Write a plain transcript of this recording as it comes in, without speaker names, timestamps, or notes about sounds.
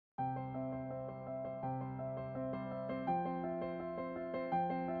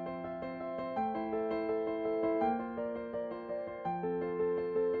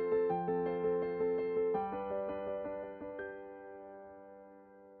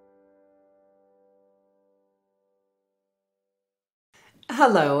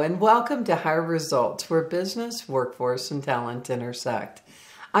Hello, and welcome to Hire Results, where business, workforce, and talent intersect.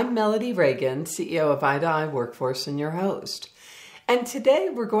 I'm Melody Reagan, CEO of Eye Workforce, and your host. And today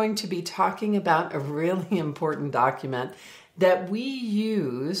we're going to be talking about a really important document that we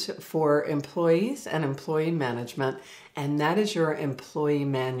use for employees and employee management, and that is your employee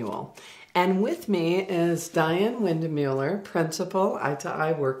manual. And with me is Diane Windemuller, Principal,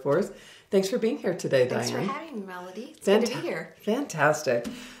 Eye Workforce. Thanks for being here today, Diane. Thanks for having me, Melody. It's good to be here. Fantastic.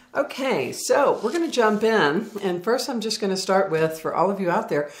 Okay, so we're going to jump in. And first, I'm just going to start with, for all of you out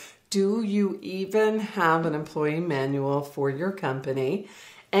there, do you even have an employee manual for your company?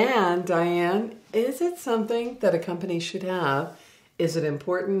 And Diane, is it something that a company should have? Is it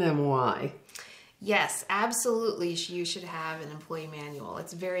important, and why? Yes, absolutely. You should have an employee manual.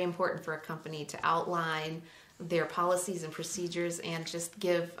 It's very important for a company to outline their policies and procedures and just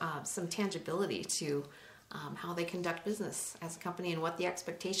give some tangibility to how they conduct business as a company and what the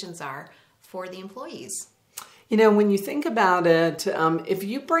expectations are for the employees. You know, when you think about it, if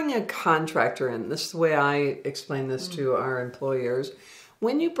you bring a contractor in, this is the way I explain this to our employers.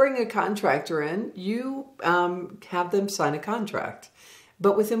 When you bring a contractor in, you have them sign a contract.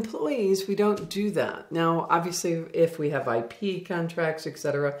 But with employees, we don't do that. Now, obviously, if we have IP contracts,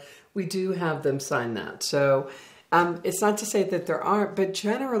 etc., we do have them sign that. So it's not to say that there aren't, but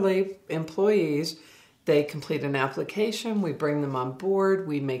generally, employees, they complete an application, we bring them on board,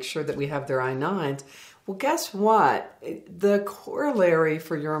 we make sure that we have their I-9s. Well, guess what? The corollary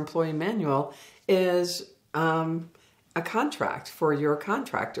for your employee manual is a contract for your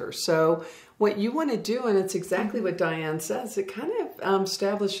contractor. So what you want to do, and it's exactly what Diane says, it kind of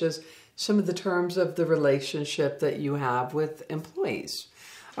establishes some of the terms of the relationship that you have with employees.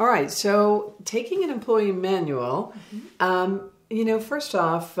 All right, so taking an employee manual, first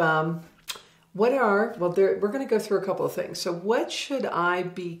off, we're going to go through a couple of things. So what should I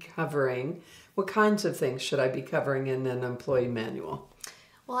be covering? What kinds of things should I be covering in an employee manual?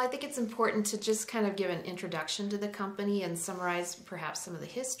 Well, I think it's important to just kind of give an introduction to the company and summarize perhaps some of the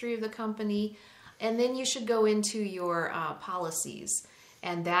history of the company. And then you should go into your policies.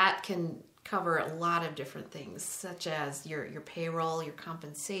 And that can cover a lot of different things, such as your payroll, your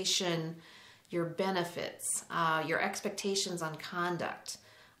compensation, your benefits, your expectations on conduct,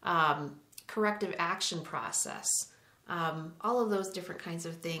 corrective action process. All of those different kinds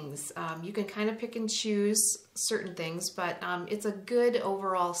of things. You can kind of pick and choose certain things, but it's a good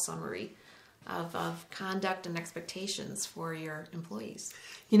overall summary of conduct and expectations for your employees.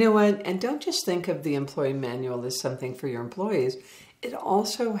 You know what? And don't just think of the employee manual as something for your employees. It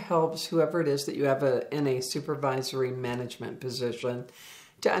also helps whoever it is that you have in a supervisory management position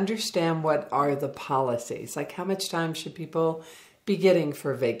to understand what are the policies. Like, how much time should people be getting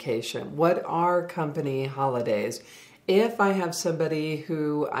for vacation? What are company holidays? If I have somebody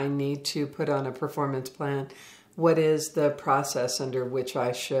who I need to put on a performance plan, what is the process under which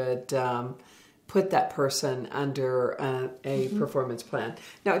I should put that person under a performance plan?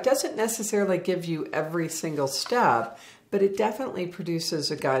 Now, it doesn't necessarily give you every single step, but it definitely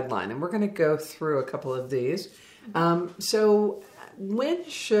produces a guideline. And we're going to go through a couple of these. So when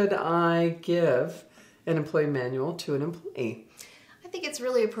should I give an employee manual to an employee? I think it's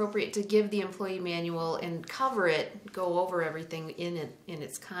really appropriate to give the employee manual and cover it, go over everything in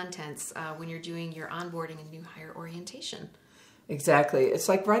its contents when you're doing your onboarding and new hire orientation. Exactly. It's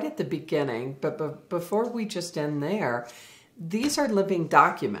like right at the beginning, but before we just end there, these are living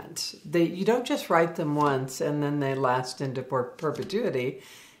documents. You don't just write them once and then they last into perpetuity.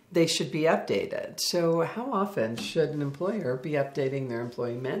 They should be updated. So how often should an employer be updating their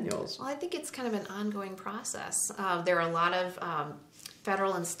employee manuals? Well, I think it's kind of an ongoing process. There are a lot of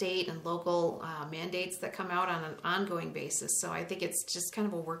federal and state and local mandates that come out on an ongoing basis. So I think it's just kind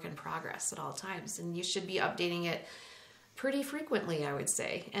of a work in progress at all times. And you should be updating it pretty frequently, I would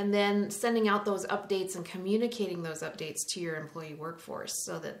say. And then sending out those updates and communicating those updates to your employee workforce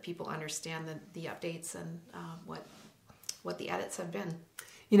so that people understand the updates and what the edits have been.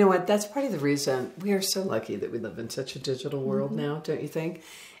 You know what? That's part of the reason we are so lucky that we live in such a digital world now, don't you think?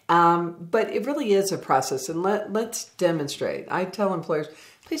 But it really is a process, and let's demonstrate. I tell employers,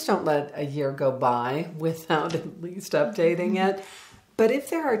 please don't let a year go by without at least updating it. But if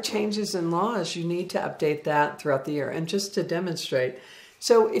there are changes in laws, you need to update that throughout the year. And just to demonstrate,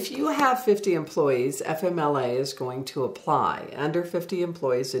 so if you have 50 employees, FMLA is going to apply. Under 50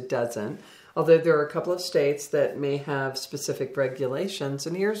 employees, it doesn't. Although there are a couple of states that may have specific regulations.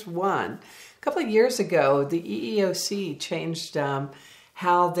 And here's one. A couple of years ago, the EEOC changed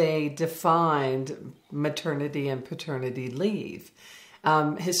how they defined maternity and paternity leave.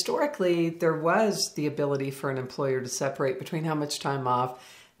 Historically, there was the ability for an employer to separate between how much time off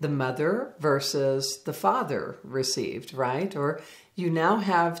the mother versus the father received, right? Or you now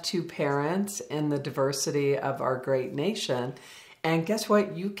have two parents in the diversity of our great nation. And guess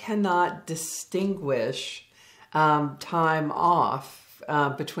what? You cannot distinguish time off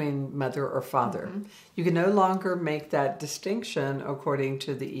between mother or father. Mm-hmm. You can no longer make that distinction according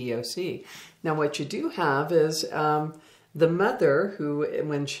to the EOC. Now, what you do have is the mother who,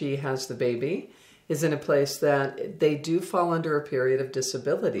 when she has the baby, is in a place that they do fall under a period of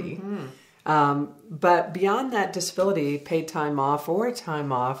disability. Mm-hmm. But beyond that disability, paid time off or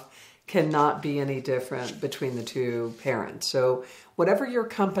time off cannot be any different between the two parents. So whatever your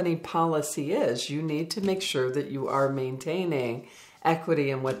company policy is, you need to make sure that you are maintaining equity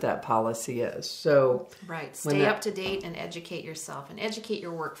in what that policy is. So right, stay up to date and educate yourself and educate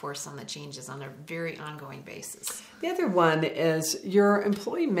your workforce on the changes on a very ongoing basis. The other one is your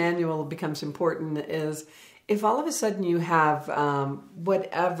employee manual becomes important is if all of a sudden you have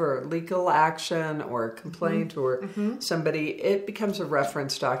whatever legal action or complaint or somebody, it becomes a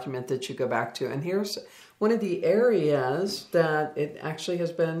reference document that you go back to. And here's one of the areas that it actually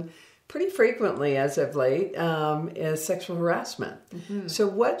has been pretty frequently as of late is sexual harassment. Mm-hmm. So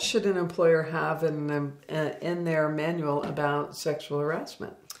what should an employer have in their manual about sexual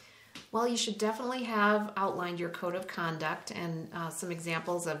harassment? Well, you should definitely have outlined your code of conduct and some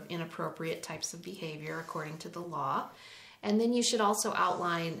examples of inappropriate types of behavior according to the law. And then you should also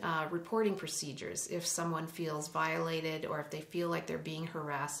outline reporting procedures if someone feels violated or if they feel like they're being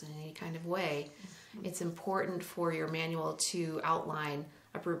harassed in any kind of way. Mm-hmm. It's important for your manual to outline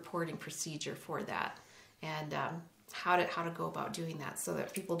a reporting procedure for that and how to go about doing that so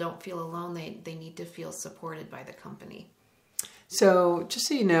that people don't feel alone. They need to feel supported by the company. So just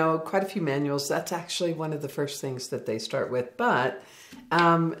so you know, quite a few manuals, that's actually one of the first things that they start with. But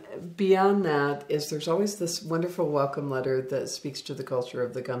beyond that is there's always this wonderful welcome letter that speaks to the culture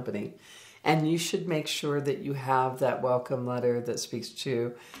of the company. And you should make sure that you have that welcome letter that speaks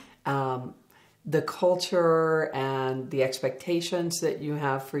to the culture and the expectations that you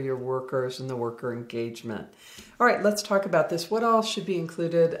have for your workers and the worker engagement. All right, let's talk about this. What all should be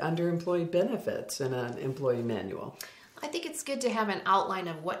included under employee benefits in an employee manual? I think it's good to have an outline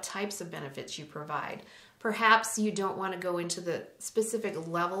of what types of benefits you provide. Perhaps you don't want to go into the specific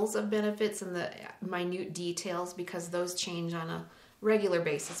levels of benefits and the minute details because those change on a regular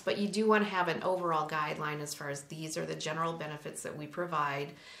basis, but you do want to have an overall guideline as far as these are the general benefits that we provide,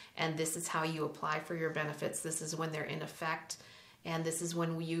 and this is how you apply for your benefits. This is when they're in effect, and this is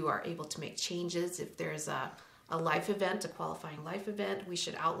when you are able to make changes. If there's a life event, a qualifying life event, we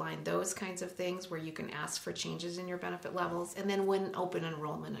should outline those kinds of things where you can ask for changes in your benefit levels, and then when open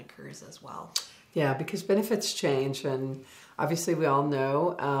enrollment occurs as well. Yeah, because benefits change, and obviously we all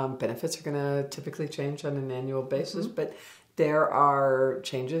know benefits are going to typically change on an annual basis, but there are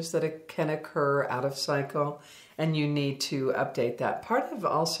changes that can occur out of cycle, and you need to update that. Part of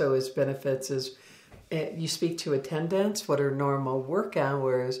also is benefits is you speak to attendance, what are normal work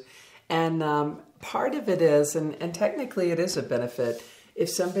hours, and part of it is, and technically it is a benefit, if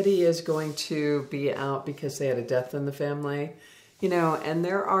somebody is going to be out because they had a death in the family, you know, and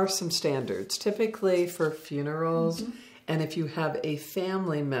there are some standards, typically for funerals, and if you have a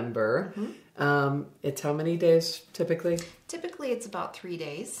family member, it's how many days typically? Typically it's about 3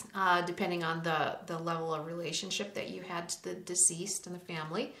 days, depending on the level of relationship that you had to the deceased and the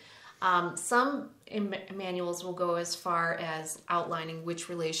family. Some manuals will go as far as outlining which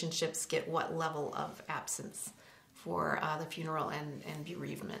relationships get what level of absence for the funeral and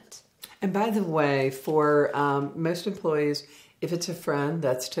bereavement. And by the way, for most employees, if it's a friend,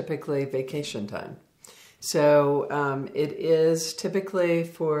 that's typically vacation time. So it is typically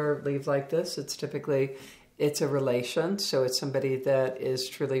for leave like this, it's a relation. So it's somebody that is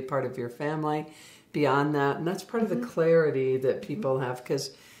truly part of your family beyond that. And that's part of the clarity that people have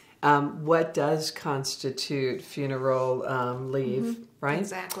because what does constitute funeral leave, right?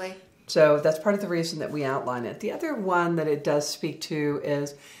 Exactly. So that's part of the reason that we outline it. The other one that it does speak to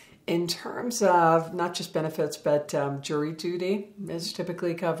is in terms of not just benefits, but jury duty is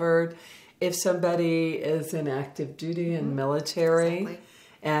typically covered. If somebody is in active duty and military,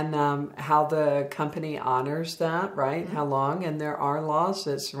 and how the company honors that, right? How long, and there are laws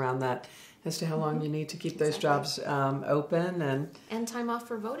that surround that as to how long you need to keep those jobs open. And time off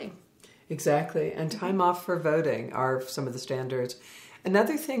for voting. Exactly, and time off for voting are some of the standards.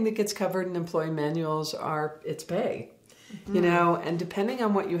 Another thing that gets covered in employee manuals it's pay. You know, and depending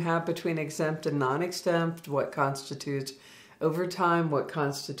on what you have between exempt and non-exempt, what constitutes overtime, what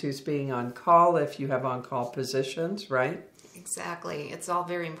constitutes being on call if you have on-call positions, right? Exactly. It's all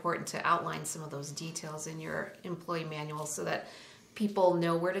very important to outline some of those details in your employee manual so that people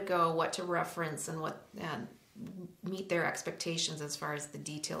know where to go, what to reference, and meet their expectations as far as the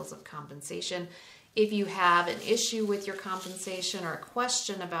details of compensation. If you have an issue with your compensation or a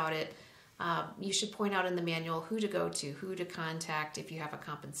question about it, you should point out in the manual who to go to, who to contact. If you have a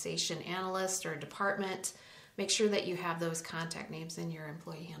compensation analyst or a department, make sure that you have those contact names in your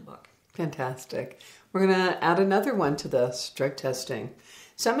employee handbook. Fantastic. We're going to add another one to this, drug testing.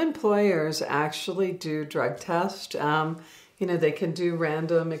 Some employers actually do drug test. They can do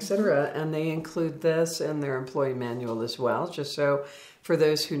random, etc., and they include this in their employee manual as well, just so for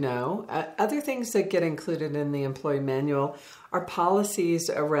those who know. Other things that get included in the employee manual are policies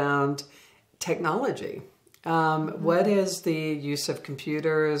around technology. What is the use of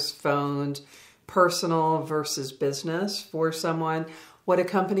computers, phones, personal versus business for someone? What a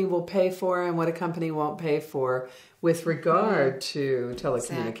company will pay for and what a company won't pay for with regard to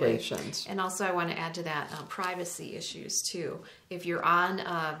telecommunications. Exactly. And also I want to add to that privacy issues too. If you're on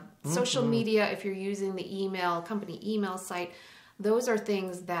social media, if you're using the company email site, those are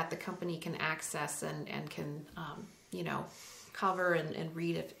things that the company can access and can, cover and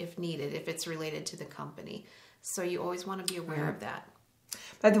read if needed, if it's related to the company. So you always want to be aware of that.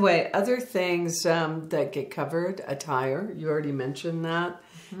 By the way, other things that get covered, attire, you already mentioned that.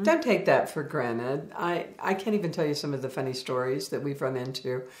 Don't take that for granted. I can't even tell you some of the funny stories that we've run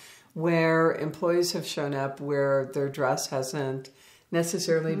into where employees have shown up where their dress hasn't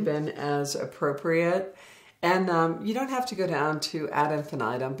necessarily been as appropriate. And you don't have to go down to ad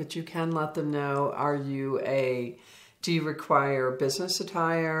infinitum, but you can let them know, do you require business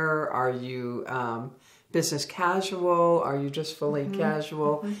attire? Are you business casual? Are you just fully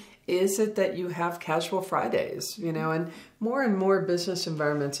casual? Is it that you have casual Fridays? And more business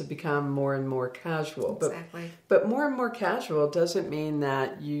environments have become more and more casual. Exactly. But more and more casual doesn't mean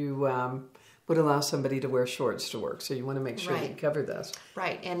that you would allow somebody to wear shorts to work. So you want to make sure that you cover this.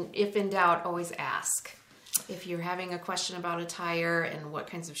 Right. And if in doubt, always ask. If you're having a question about attire and what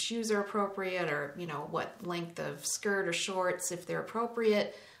kinds of shoes are appropriate or, what length of skirt or shorts, if they're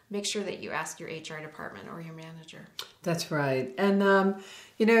appropriate, make sure that you ask your HR department or your manager. That's right. And,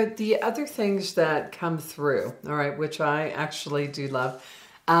 the other things that come through, all right, which I actually do love,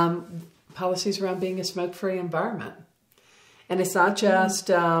 policies around being a smoke-free environment. And it's not just,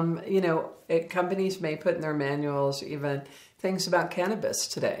 companies may put in their manuals even things about cannabis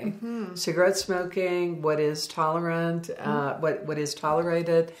today. Cigarette smoking, what is tolerant, what is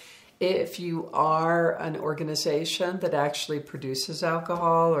tolerated. If you are an organization that actually produces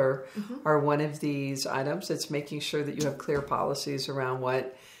alcohol or one of these items, it's making sure that you have clear policies around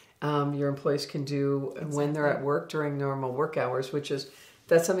what your employees can do when they're at work during normal work hours,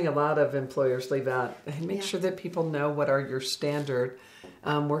 that's something a lot of employers leave out. Make sure that people know what are your standard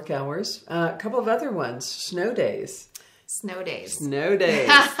work hours. A couple of other ones, snow days. Snow days.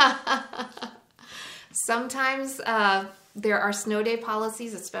 Sometimes there are snow day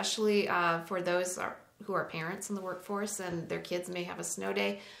policies, especially for those who are parents in the workforce and their kids may have a snow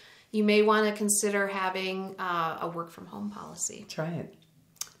day. You may want to consider having a work from home policy. That's right.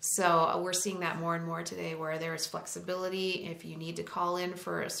 So we're seeing that more and more today where there's flexibility. If you need to call in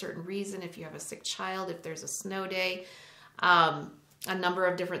for a certain reason, if you have a sick child, if there's a snow day, a number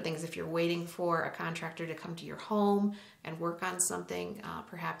of different things. If you're waiting for a contractor to come to your home and work on something,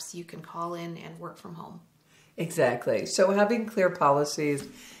 perhaps you can call in and work from home. Exactly. So having clear policies.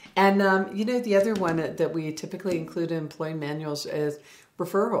 And, the other one that we typically include in employee manuals is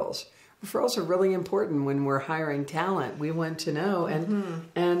referrals. Referrals are really important when we're hiring talent. We want to know,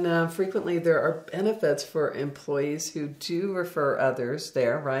 and frequently there are benefits for employees who do refer others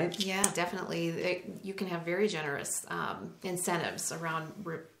there, right? Yeah, definitely. You can have very generous incentives around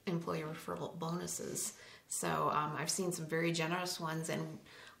employee referral bonuses. So I've seen some very generous ones, and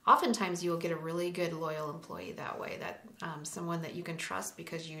oftentimes you'll get a really good loyal employee that way, that someone that you can trust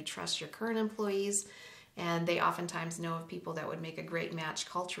because you trust your current employees. And they oftentimes know of people that would make a great match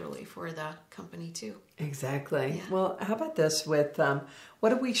culturally for the company too. Exactly. Yeah. Well, how about this with what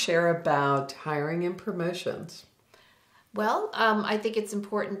do we share about hiring and promotions? Well, I think it's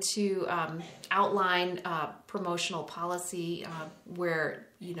important to outline promotional policy where,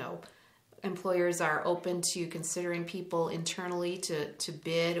 employers are open to considering people internally to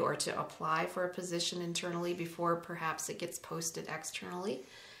bid or to apply for a position internally before perhaps it gets posted externally.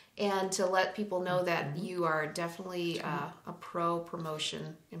 And to let people know that you are definitely a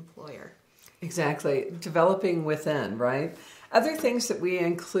pro-promotion employer. Exactly. Developing within, right? Other things that we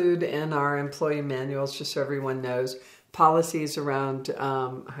include in our employee manuals, just so everyone knows, policies around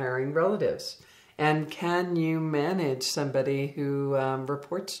hiring relatives And can you manage somebody who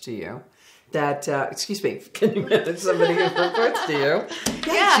reports to you? Can you manage somebody who reports to you?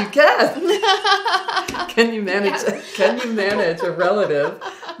 Yes, you can. Can you manage a relative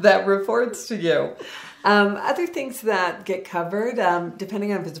that reports to you? Other things that get covered,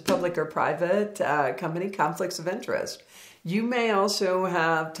 depending on if it's a public or private company, conflicts of interest. You may also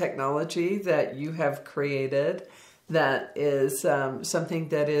have technology that you have created that is something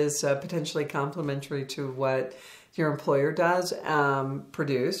that is potentially complementary to what your employer does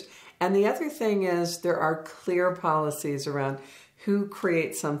produce. And the other thing is there are clear policies around who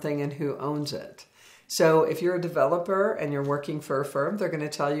creates something and who owns it. So if you're a developer and you're working for a firm, they're going to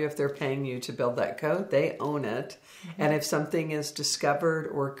tell you if they're paying you to build that code, they own it. Mm-hmm. And if something is discovered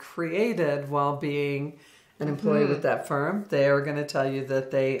or created while being an employee with that firm, they are going to tell you that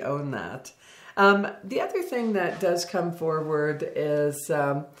they own that. The other thing that does come forward is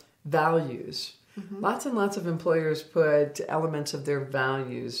values. Mm-hmm. Lots and lots of employers put elements of their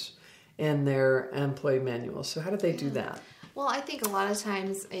values in their employee manuals. So how do they do that? Well, I think a lot of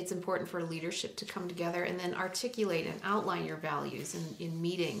times it's important for leadership to come together and then articulate and outline your values in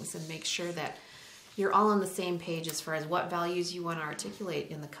meetings and make sure that you're all on the same page as far as what values you want to articulate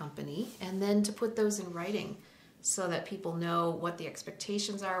in the company, and then to put those in writing so that people know what the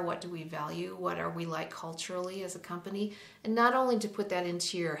expectations are, what do we value, what are we like culturally as a company, and not only to put that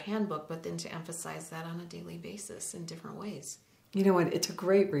into your handbook, but then to emphasize that on a daily basis in different ways. You know what? It's a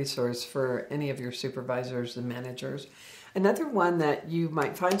great resource for any of your supervisors and managers. Another one that you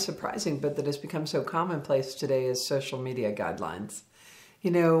might find surprising, but that has become so commonplace today, is social media guidelines.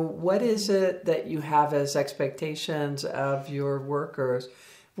 You know, what is it that you have as expectations of your workers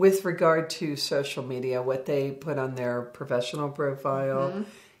with regard to social media, what they put on their professional profile,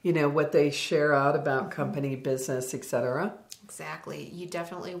 you know, what they share out about company business, etc.? Exactly. You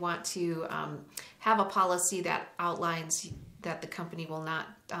definitely want to have a policy that outlines that the company will not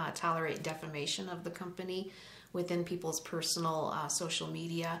tolerate defamation of the company within people's personal social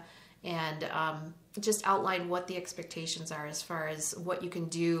media, and just outline what the expectations are as far as what you can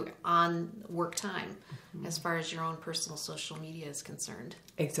do on work time, as far as your own personal social media is concerned.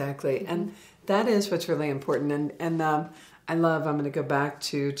 Exactly. And that is what's really important. And I'm going to go back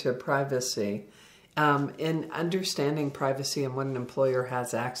to privacy, in understanding privacy and what an employer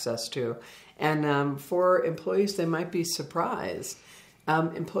has access to. And for employees, they might be surprised.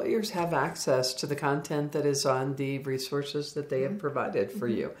 Employers have access to the content that is on the resources that they have provided for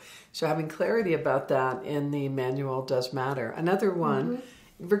you. So having clarity about that in the manual does matter. Another one,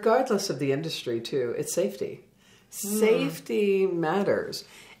 regardless of the industry too, it's safety. Safety matters.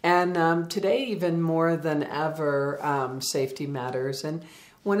 And today, even more than ever, safety matters. And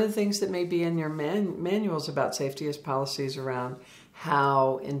one of the things that may be in your manuals about safety is policies around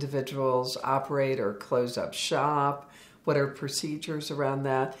how individuals operate or close up shop, what are procedures around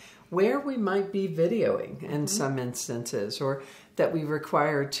that, where we might be videoing in some instances, or that we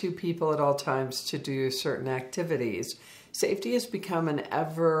require two people at all times to do certain activities. Safety has become an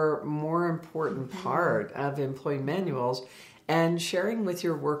ever more important part of employee manuals, and sharing with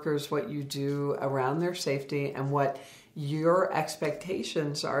your workers what you do around their safety and what your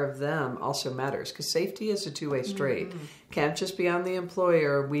expectations are of them also matters, because safety is a two-way street. Can't just be on the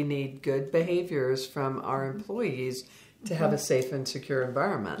employer. We need good behaviors from our employees to have a safe and secure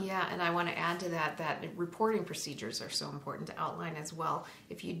environment. Yeah, and I want to add to that reporting procedures are so important to outline as well.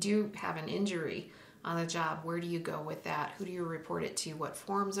 If you do have an injury on the job, where do you go with that? Who do you report it to? What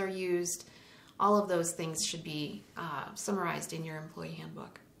forms are used? All of those things should be summarized in your employee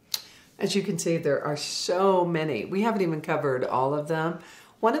handbook. As you can see, there are so many. We haven't even covered all of them.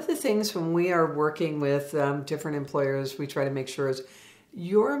 One of the things when we are working with different employers, we try to make sure is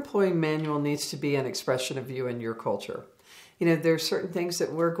your employee manual needs to be an expression of you and your culture. You know, there are certain things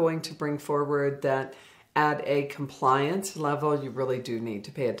that we're going to bring forward that at a compliance level, you really do need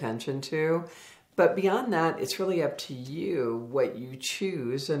to pay attention to. But beyond that, it's really up to you what you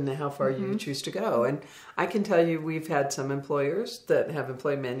choose and how far you choose to go. And I can tell you we've had some employers that have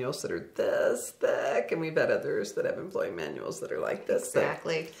employee manuals that are this thick, and we've had others that have employee manuals that are like this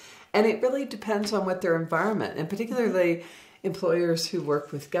thick. And it really depends on what their environment, and particularly employers who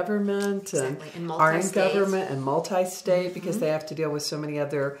work with government and are in government and multi-state, because they have to deal with so many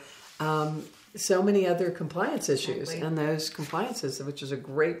other compliance issues and those compliances, which is a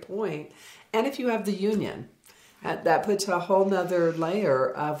great point. And if you have the union, that puts a whole nother layer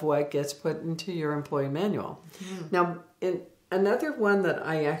of what gets put into your employee manual. Now, another one that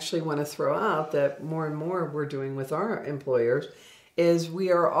I actually want to throw out that more and more we're doing with our employers is we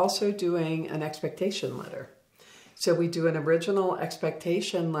are also doing an expectation letter. So we do an original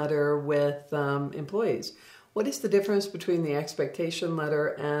expectation letter with employees. What is the difference between the expectation letter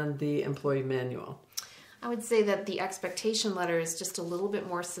and the employee manual? I would say that the expectation letter is just a little bit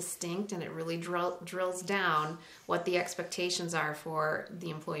more succinct, and it really drills down what the expectations are for the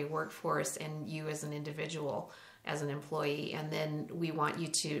employee workforce and you as an individual, as an employee. And then we want you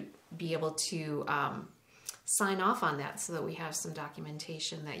to be able to sign off on that so that we have some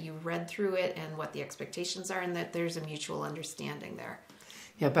documentation that you read through it and what the expectations are, and that there's a mutual understanding there.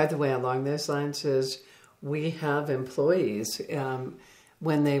 Yeah, by the way, along those lines is we have employees,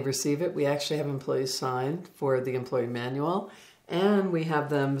 when they receive it, we actually have employees sign for the employee manual, and we have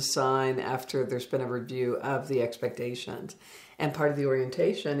them sign after there's been a review of the expectations. And part of the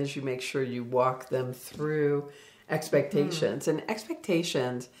orientation is you make sure you walk them through expectations. And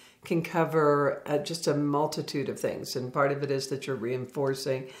expectations can cover just a multitude of things. And part of it is that you're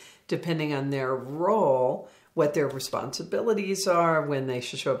reinforcing, depending on their role, what their responsibilities are, when they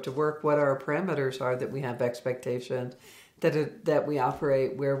should show up to work, what our parameters are that we have expectations, that we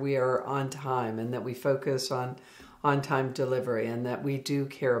operate where we are on time, and that we focus on on-time delivery, and that we do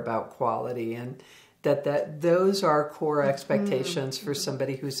care about quality, and that those are core expectations for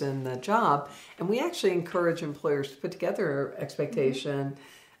somebody who's in the job. And we actually encourage employers to put together expectation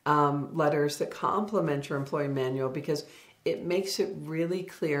letters that complement your employee manual, because it makes it really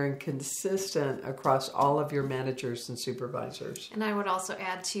clear and consistent across all of your managers and supervisors. And I would also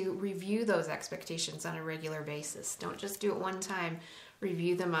add to review those expectations on a regular basis. Don't just do it one time.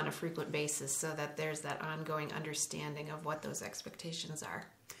 Review them on a frequent basis so that there's that ongoing understanding of what those expectations are.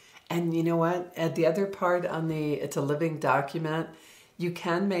 And you know what? At the other part on it's a living document. You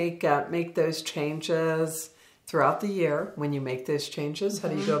can make those changes throughout the year. When you make those changes, how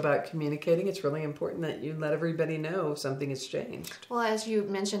do you go about communicating? It's really important that you let everybody know if something has changed. Well, as you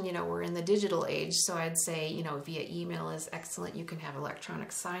mentioned, we're in the digital age, so I'd say, via email is excellent. You can have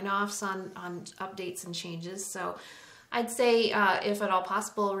electronic sign-offs on updates and changes. So I'd say, if at all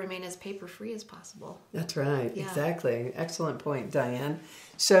possible, remain as paper-free as possible. That's right. Yeah. Exactly. Excellent point, Diane.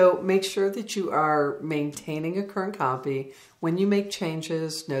 So make sure that you are maintaining a current copy. When you make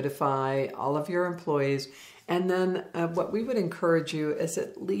changes, notify all of your employees. And then what we would encourage you is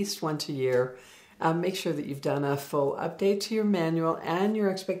at least once a year, make sure that you've done a full update to your manual and your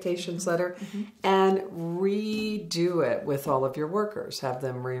expectations letter, and redo it with all of your workers. Have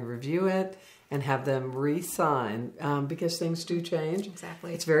them re-review it and have them re-sign, because things do change.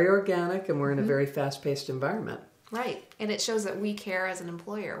 Exactly. It's very organic, and we're in a very fast-paced environment. Right. And it shows that we care as an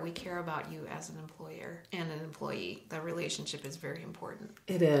employer. We care about you as an employer and an employee. The relationship is very important.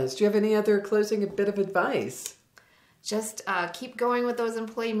 It is. Do you have any other closing bit of advice? Just keep going with those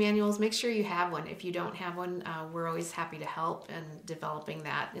employee manuals. Make sure you have one. If you don't have one, we're always happy to help in developing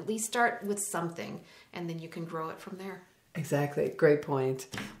that. At least start with something, and then you can grow it from there. Exactly. Great point.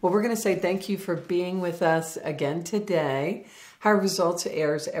 Well, we're going to say thank you for being with us again today. Hire Results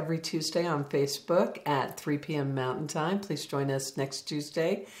airs every Tuesday on Facebook at 3 p.m. Mountain Time. Please join us next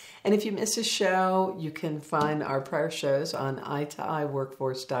Tuesday. And if you miss a show, you can find our prior shows on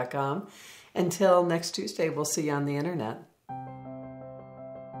i2iworkforce.com. Until next Tuesday, we'll see you on the internet.